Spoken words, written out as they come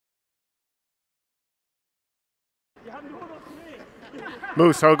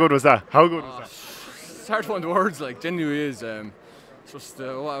Moose, how good was that? How good was that? It's hard to find the words, like, genuinely is. It's just what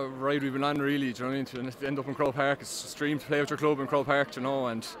a ride we've been on, really, do you know what I mean? To end up in Croke Park, it's a dream to play with your club in Croke Park, you know,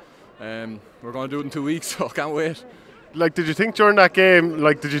 and we're going to do it in 2 weeks, so I can't wait. Like, did you think during that game,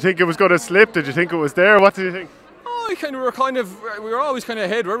 like, did you think it was going to slip? Did you think it was there? What did you think? Oh, we were always kind of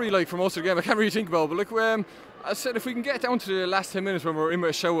ahead, were we, like, for most of the game? I can't really think about it, but, like, I said if we can get down to the last 10 minutes when we're in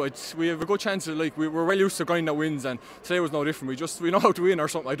with a shout, we have a good chance of, like, we're well used to grinding that wins, and today was no different. We know how to win or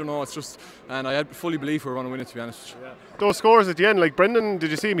something, I don't know, it's just, and I fully believe we were going to win it, to be honest. Yeah. Those scores at the end, like Brendan,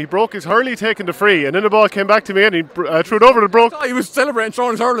 did you see him? He broke his hurley taking the free, and then the ball came back to me and he threw it over and broke. He was celebrating,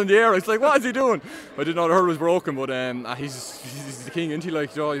 throwing his hurl in the air. I was like, what is he doing? I didn't know the hurl was broken, but he's the king, isn't he?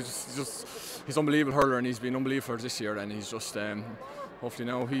 Like, you know, he's unbelievable hurler, and he's been unbelievable for us this year, and he's just, hopefully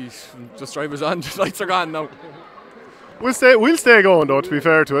now he's just drive us on, the lights are gone now. We'll stay going though, to be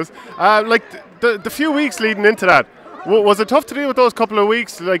fair to us. Like the few weeks leading into that, was it tough to deal with those couple of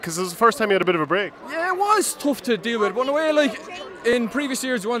weeks? Like, because it was the first time you had a bit of a break. Yeah, it was tough to deal with. But in a way, like in previous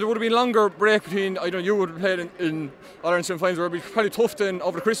years, there would have been longer break between. I don't know, you would have played in other semi-finals where it'd be probably tough then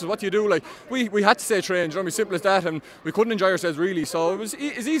over the Christmas. What do you do? Like we had to stay trained. You know, it was simple as that, and we couldn't enjoy ourselves really. So it was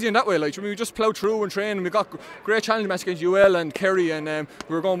it's easy in that way. Like, we just ploughed through and trained, and we got great challenge match against UL and Kerry, and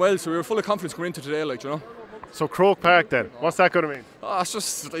we were going well. So we were full of confidence coming into today. Like, you know. So Croke Park then, what's that going to mean? Oh, it's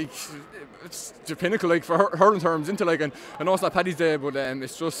just like, it's the pinnacle, like, for hurling terms, into, like, and I know it's not Paddy's Day, but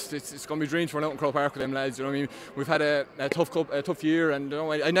it's going to be dreams for run out in Croke Park with them lads, you know what I mean? We've had a tough year, and, you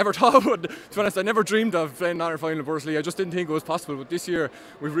know, I never thought, but to be honest, I never dreamed of playing another final in Borris-Ileigh. I just didn't think it was possible, but this year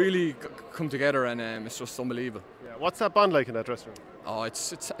we've really come together, and it's just unbelievable. Yeah, what's that bond like in that dressing room? Oh, it's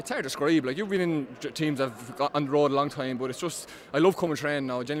hard to describe. Like, you've been in teams that have got on the road a long time, but it's just, I love coming train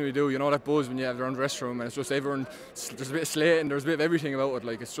now, I genuinely do. You know that buzz when you have your own dressing room, and it's just everyone, there's a bit of slate and there's a bit of everything about it.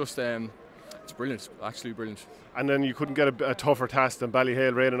 Like, it's just, it's brilliant, absolutely brilliant. And then you couldn't get a tougher task than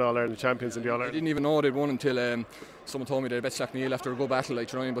Ballyhale reigning All-Ireland champions in the All-Ireland. I didn't even know they'd won until someone told me they'd bet Slackneil after a good battle,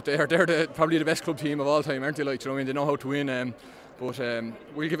 like, you know what I mean? But they're probably the best club team of all time, aren't they? Like, you know what I mean? They know how to win. But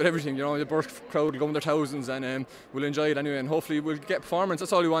we'll give it everything, you know. The Burke crowd will go in their thousands, and we'll enjoy it anyway. And hopefully we'll get performance.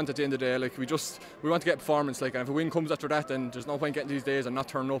 That's all we want at the end of the day. Like, we want to get performance. Like, and if a win comes after that, then there's no point getting these days and not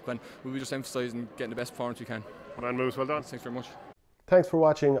turning up. And we'll be just emphasising getting the best performance we can. Man, Moose, well done. Thanks very much. Thanks for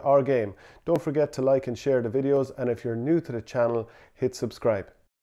watching Our Game. Don't forget to like and share the videos, and if you're new to the channel, hit subscribe.